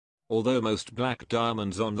Although most black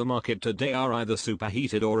diamonds on the market today are either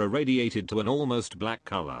superheated or irradiated to an almost black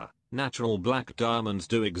color, natural black diamonds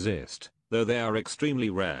do exist, though they are extremely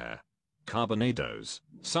rare. Carbonados,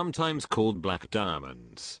 sometimes called black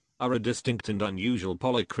diamonds, are a distinct and unusual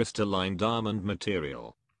polycrystalline diamond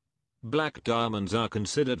material. Black diamonds are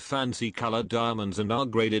considered fancy colored diamonds and are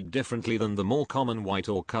graded differently than the more common white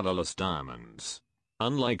or colorless diamonds.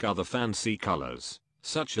 Unlike other fancy colors,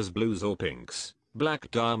 such as blues or pinks,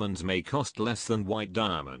 black diamonds may cost less than white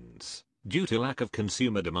diamonds, due to lack of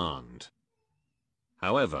consumer demand.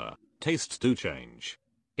 However, tastes do change.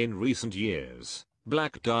 In recent years,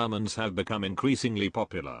 black diamonds have become increasingly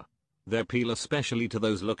popular. They appeal especially to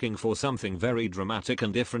those looking for something very dramatic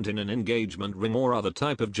and different in an engagement ring or other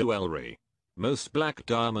type of jewelry. Most black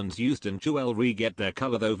diamonds used in jewelry get their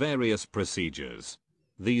color through various procedures.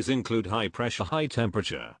 These include high pressure, high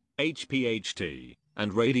temperature, HPHT,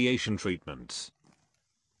 and radiation treatments.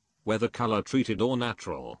 Whether color treated or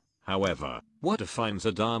natural, however, what defines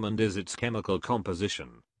a diamond is its chemical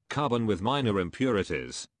composition, carbon with minor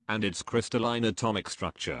impurities, and its crystalline atomic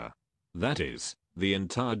structure. That is, the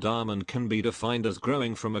entire diamond can be defined as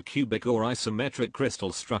growing from a cubic or isometric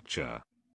crystal structure.